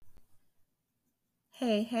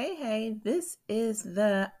Hey, this is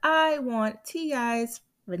the I Want TI's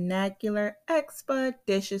Vernacular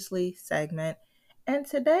Expeditiously segment, and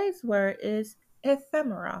today's word is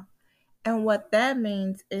ephemera. And what that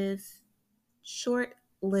means is short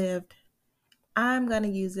lived. I'm going to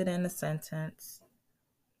use it in a sentence.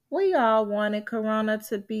 We all wanted Corona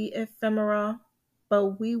to be ephemeral,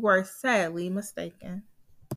 but we were sadly mistaken.